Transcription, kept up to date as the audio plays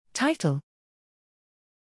Title: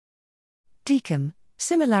 decOM,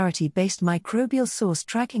 Similarity-based microbial source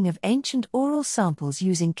tracking of ancient oral samples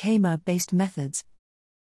using k-mer-based methods.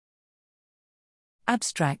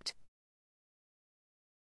 Abstract.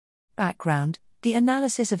 Background: the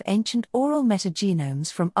analysis of ancient oral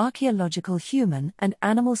metagenomes from archaeological human and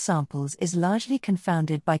animal samples is largely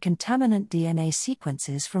confounded by contaminant DNA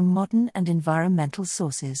sequences from modern and environmental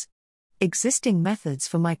sources. Existing methods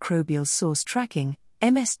for microbial source tracking,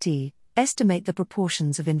 MST, estimate the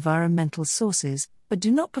proportions of environmental sources, but do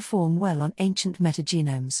not perform well on ancient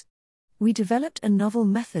metagenomes. We developed a novel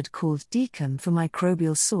method called decOM for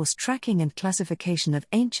microbial source tracking and classification of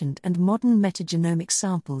ancient and modern metagenomic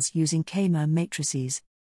samples using k-mer matrices.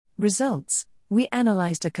 Results: we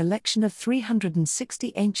analyzed a collection of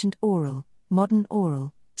 360 ancient oral, modern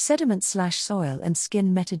oral, sediment/soil and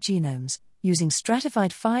skin metagenomes, using stratified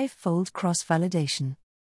 5-fold cross-validation.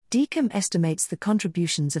 decOM estimates the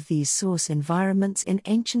contributions of these source environments in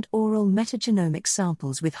ancient oral metagenomic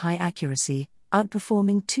samples with high accuracy,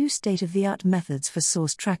 outperforming two state-of-the-art methods for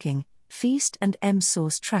source tracking, FEAST and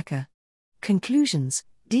M-Source Tracker. Conclusions: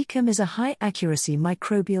 decOM is a high-accuracy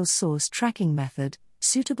microbial source tracking method,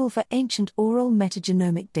 suitable for ancient oral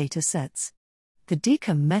metagenomic data sets. The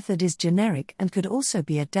decOM method is generic and could also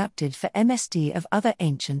be adapted for MST of other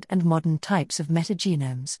ancient and modern types of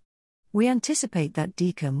metagenomes. We anticipate that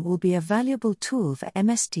decOM will be a valuable tool for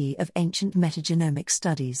MST of ancient metagenomic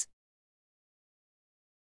studies.